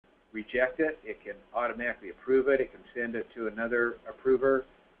reject it, it can automatically approve it, it can send it to another approver,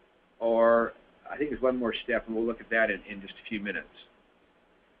 or I think there's one more step, and we'll look at that in just a few minutes.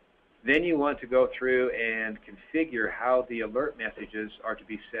 Then you want to go through and configure how the alert messages are to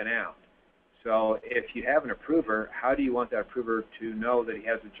be sent out. So if you have an approver, how do you want that approver to know that he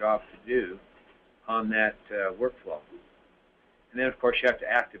has a job to do on that workflow? And then, of course, you have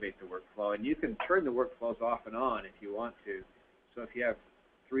to activate the workflow. And you can turn the workflows off and on if you want to. So if you have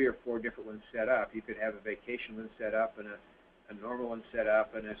 3 or 4 different ones set up, you could have a vacation one set up and a normal one set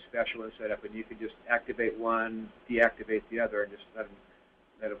up and a special one set up, and you could just activate one, deactivate the other, and just let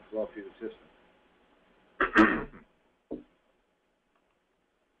them flow through the system.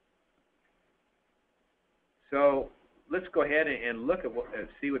 So let's go ahead and look at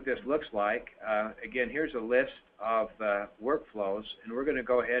see what this looks like. Again, here's a list of workflows, and we're going to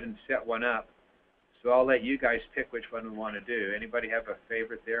go ahead and set one up. So I'll let you guys pick which one we want to do. Anybody have a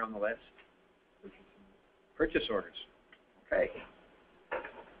favorite there on the list? Purchase orders. Okay.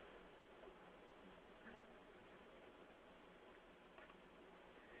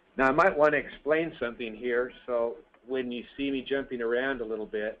 Now I might want to explain something here, so when you see me jumping around a little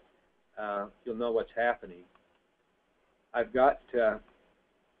bit, you'll know what's happening. I've got,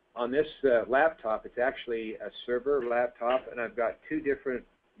 on this laptop, it's actually a server laptop, and I've got 2 different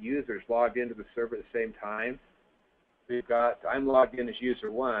users logged into the server at the same time. I'm logged in as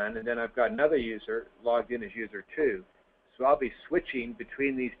user 1, and then I've got another user logged in as user 2. So I'll be switching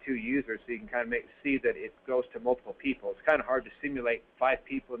between these 2 users so you can kind of see that it goes to multiple people. It's kind of hard to simulate 5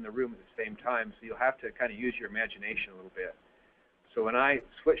 people in the room at the same time, so you'll have to kind of use your imagination a little bit. So when I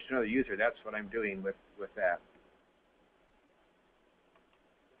switch to another user, that's what I'm doing with that.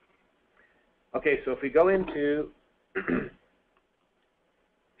 Okay, so if we go into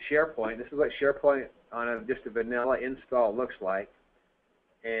SharePoint, this is what SharePoint on just a vanilla install looks like,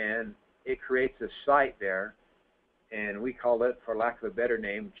 and it creates a site there, and we call it, for lack of a better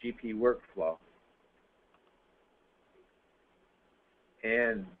name, GP Workflow.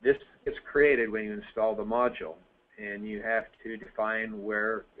 And this gets created when you install the module, and you have to define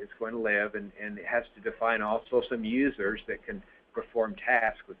where it's going to live, and it has to define also some users that can perform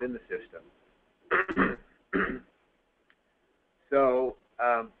tasks within the system. So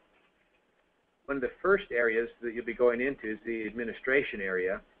one of the first areas that you'll be going into is the administration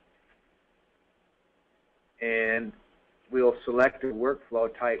area, and we'll select a workflow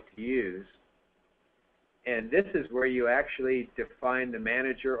type to use, and this is where you actually define the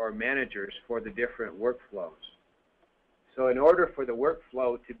manager or managers for the different workflows. So in order for the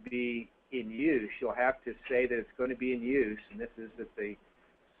workflow to be in use, you'll have to say that it's going to be in use, and this is that the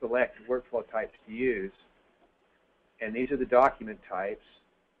select workflow types to use, and these are the document types,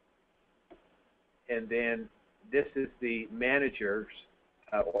 and then this is the managers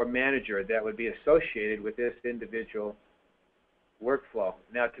or manager that would be associated with this individual workflow.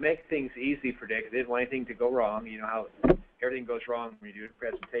 Now, to make things easy for Dick, I didn't want anything to go wrong. You know how everything goes wrong when you do a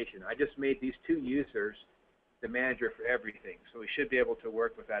presentation. I just made these 2 users the manager for everything, so we should be able to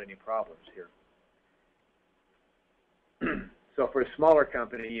work without any problems here. So for a smaller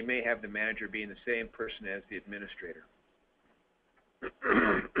company, you may have the manager being the same person as the administrator.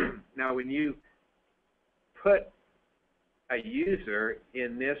 Now, when you put a user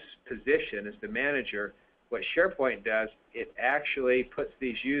in this position as the manager, what SharePoint does, it actually puts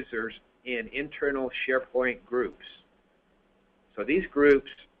these users in internal SharePoint groups. So these groups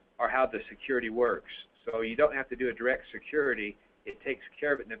are how the security works. So you don't have to do a direct security. It takes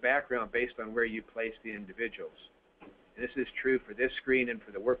care of it in the background based on where you place the individuals. And this is true for this screen and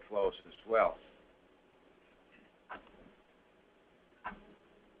for the workflows as well.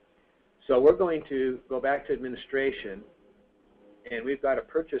 So we're going to go back to administration, and we've got a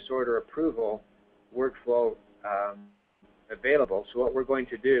purchase order approval workflow available. So what we're going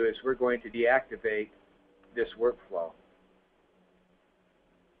to do is we're going to deactivate this workflow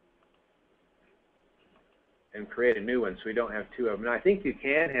and create a new one so we don't have 2 of them. Now, I think you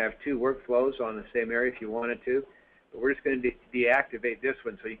can have 2 workflows on the same area if you wanted to, but we're just going to deactivate this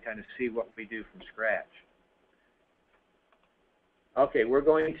one so you kind of see what we do from scratch. Okay, we're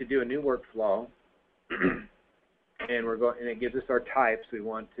going to do a new workflow, and it gives us our types we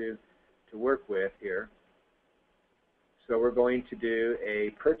want to work with here. So we're going to do a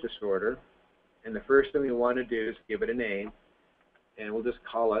purchase order, and the first thing we want to do is give it a name, and we'll just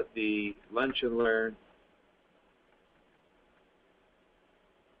call it the Lunch and Learn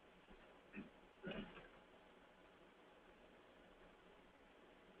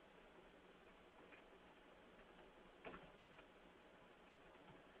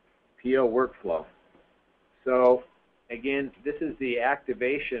PO workflow. So, again, this is the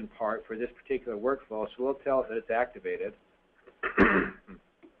activation part for this particular workflow, so we'll tell it that it's activated.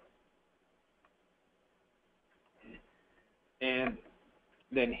 And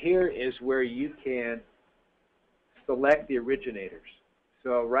then here is where you can select the originators.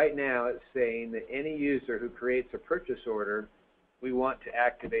 So right now it's saying that any user who creates a purchase order, we want to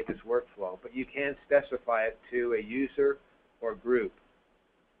activate this workflow, but you can specify it to a user or group.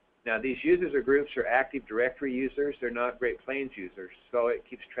 Now these users or groups are Active Directory users, they're not Great Plains users, so it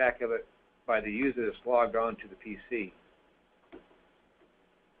keeps track of it by the user that's logged on to the PC.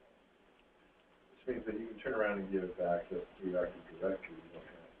 Which means that you can turn around and give access to Active Directory. You don't have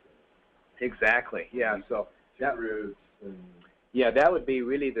to. Exactly, yeah. So that, roots and yeah, that would be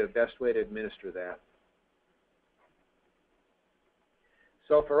really the best way to administer that.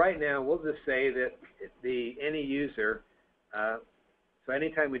 So for right now, we'll just say that any user, so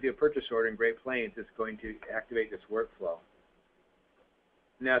anytime we do a purchase order in Great Plains, it's going to activate this workflow.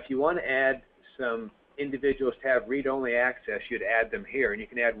 Now, if you want to add some individuals to have read-only access, you'd add them here. And you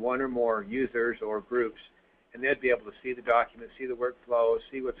can add one or more users or groups, and they'd be able to see the documents, see the workflow,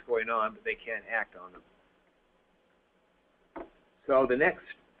 see what's going on, but they can't act on them. So the next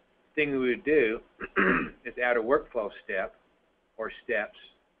thing we would do is add a workflow step or steps.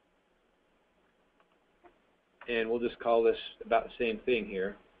 And we'll just call this about the same thing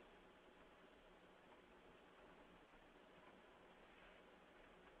here.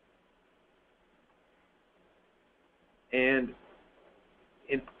 And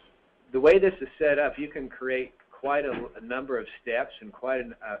in the way this is set up, you can create quite a number of steps and quite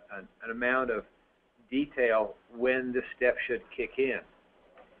an amount of detail when this step should kick in.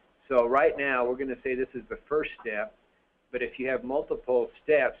 So right now, we're going to say this is the first step, but if you have multiple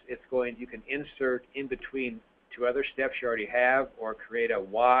steps, you can insert in between two other steps you already have, or create a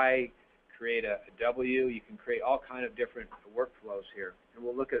Y, create a W. You can create all kinds of different workflows here, and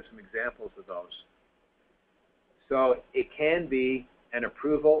we'll look at some examples of those. So it can be an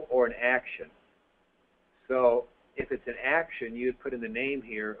approval or an action. So if it's an action, you'd put in the name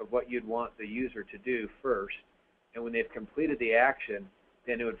here of what you'd want the user to do first, and when they've completed the action,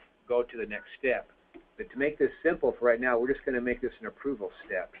 then it would go to the next step. But to make this simple for right now, we're just going to make this an approval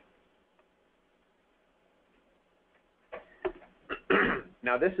step.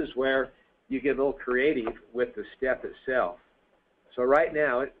 Now this is where you get a little creative with the step itself. So right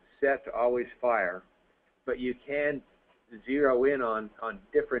now it's set to always fire, but you can zero in on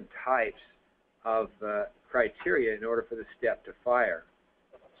different types of criteria in order for the step to fire.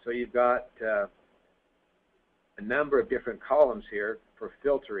 So you've got a number of different columns here for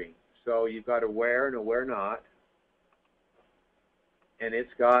filtering. So you've got aware and aware not, and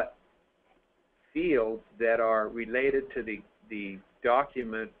it's got fields that are related to the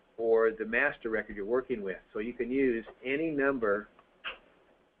document or the master record you're working with. So you can use any number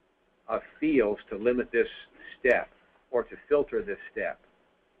of fields to limit this step or to filter this step.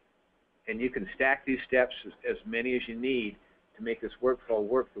 And you can stack these steps as many as you need to make this workflow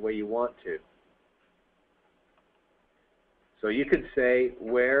work the way you want to. So you could say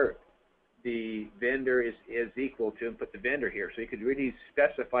where the vendor is equal to and put the vendor here. So you could really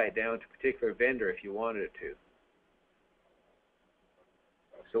specify it down to a particular vendor if you wanted it to.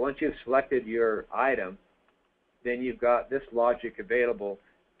 So once you've selected your item, then you've got this logic available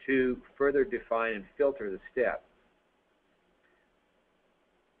to further define and filter the step.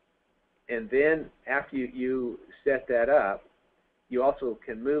 And then after you set that up, you also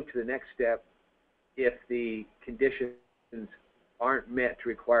can move to the next step if the conditions aren't met to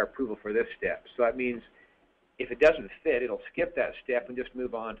require approval for this step. So that means if it doesn't fit, it'll skip that step and just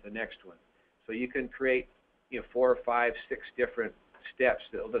move on to the next one. So you can create 4 or 5, 6 different steps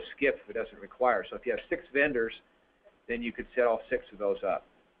that it'll just skip if it doesn't require. So if you have 6 vendors, then you could set all 6 of those up.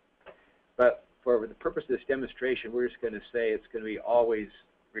 But for the purpose of this demonstration, we're just going to say it's going to be always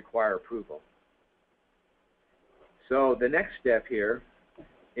require approval. So the next step here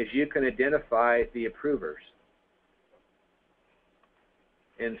is you can identify the approvers.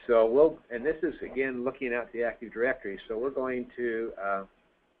 And so and this is again looking at the Active Directory, so we're going to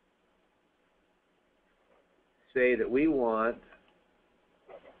say that we want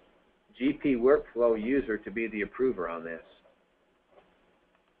GP Workflow user to be the approver on this.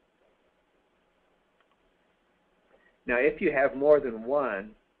 Now if you have more than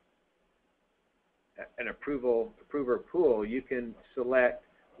one, an approver pool, you can select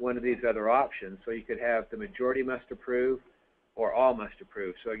one of these other options. So you could have the majority must approve or all must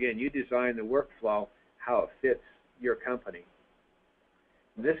approve. So again, you design the workflow how it fits your company.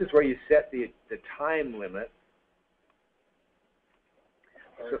 And this is where you set the time limit.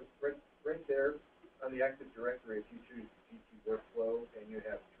 So, right there, On the Active Directory, if you choose GT Workflow and you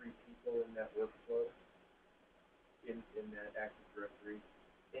have 3 people in that workflow, in that Active Directory,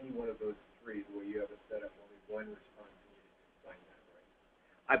 any one of those 3, the way you have it set up, only one response needed to sign that, right?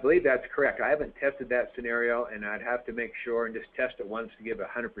 I believe that's correct. I haven't tested that scenario, and I'd have to make sure and just test it once to give 100%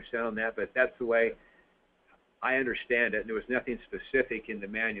 on that, but that's the way I understand it. There was nothing specific in the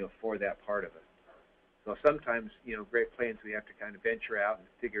manual for that part of it. So sometimes, you know, Great Plains, we have to kind of venture out and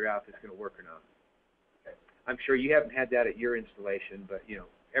figure out if it's going to work or not. Okay. I'm sure you haven't had that at your installation, but, you know,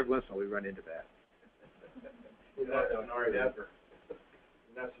 every once in a while we run into that. In that scenario,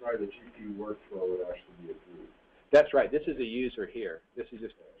 the GT Workflow would actually be approved. That's right. This is a user here. This is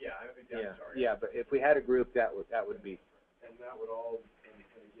just Sorry. Yeah, but if we had a group, that would be. And that would all, and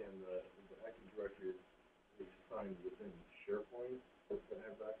again, the Active Directory is signed within SharePoint that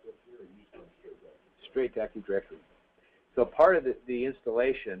has access here, or you just go straight to Active Directory? Straight to Active Directory. So part of the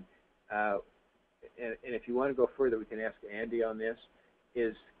installation, and if you want to go further, we can ask Andy on this,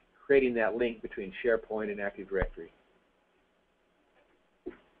 is creating that link between SharePoint and Active Directory.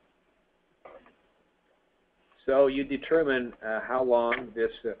 So you determine how long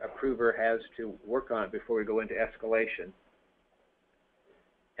this approver has to work on it before we go into escalation.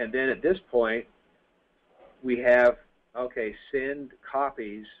 And then at this point, we have, okay, send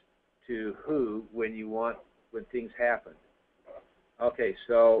copies to who when things happen. Okay,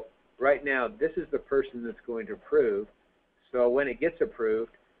 so right now, this is the person that's going to approve. So when it gets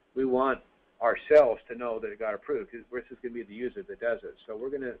approved, we want ourselves to know that it got approved, because this is going to be the user that does it. So we're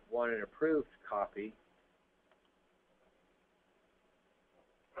going to want an approved copy.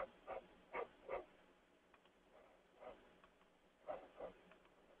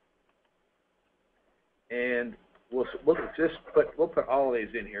 And we'll put all of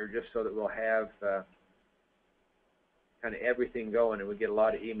these in here just so that we'll have kind of everything going, and we get a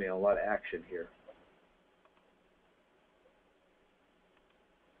lot of email, a lot of action here.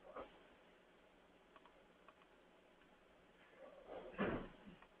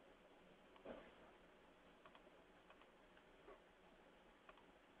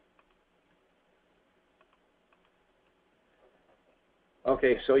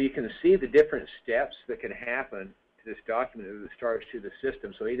 Okay, so you can see the different steps that can happen to this document as it starts to the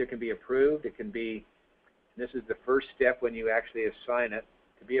system. So either it can be approved, it can be, and this is the first step when you actually assign it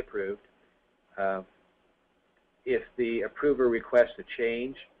to be approved. If the approver requests a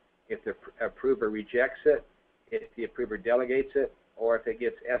change, if the approver rejects it, if the approver delegates it, or if it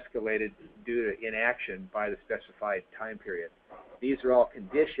gets escalated due to inaction by the specified time period. These are all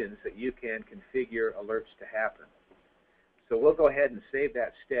conditions that you can configure alerts to happen. So we'll go ahead and save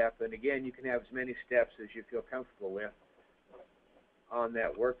that step, and again, you can have as many steps as you feel comfortable with on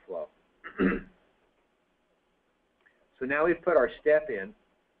that workflow. So now we've put our step in.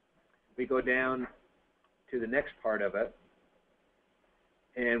 We go down to the next part of it,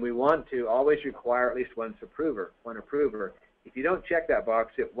 and we want to always require at least one approver. If you don't check that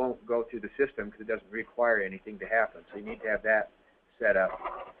box, it won't go through the system because it doesn't require anything to happen. So you need to have that set up.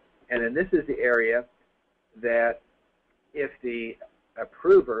 And then this is the area that if the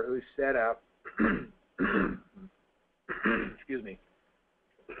approver who's set up, excuse me,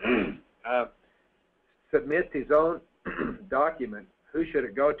 submits his own document, who should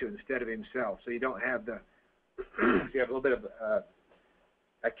it go to instead of himself? So you don't have the, you have a little bit of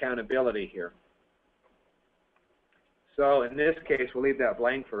accountability here. So in this case, we'll leave that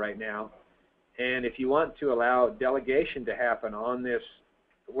blank for right now. And if you want to allow delegation to happen on this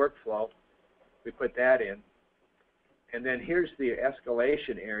workflow, we put that in. And then here's the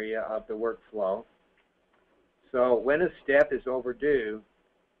escalation area of the workflow. So when a step is overdue,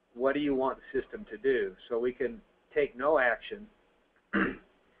 what do you want the system to do? So we can take no action.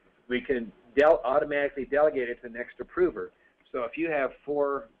 We can automatically delegate it to the next approver. So if you have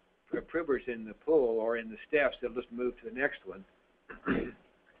 4 approvers in the pool or in the steps, they'll just move to the next one.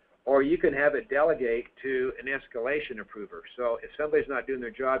 Or you can have it delegate to an escalation approver. So if somebody's not doing their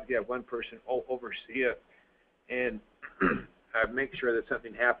job, you have one person oversee it and make sure that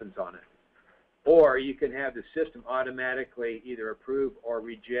something happens on it. Or you can have the system automatically either approve or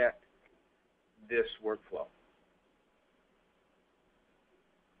reject this workflow.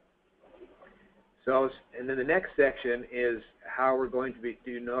 So, and then the next section is how we're going to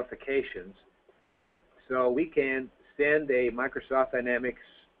do notifications. So we can send a Microsoft Dynamics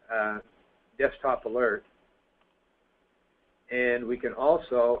desktop alert, and we can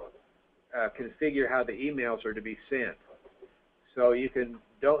also configure how the emails are to be sent. So you can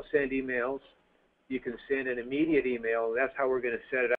don't send emails. You can send an immediate email. That's how we're going to set it up.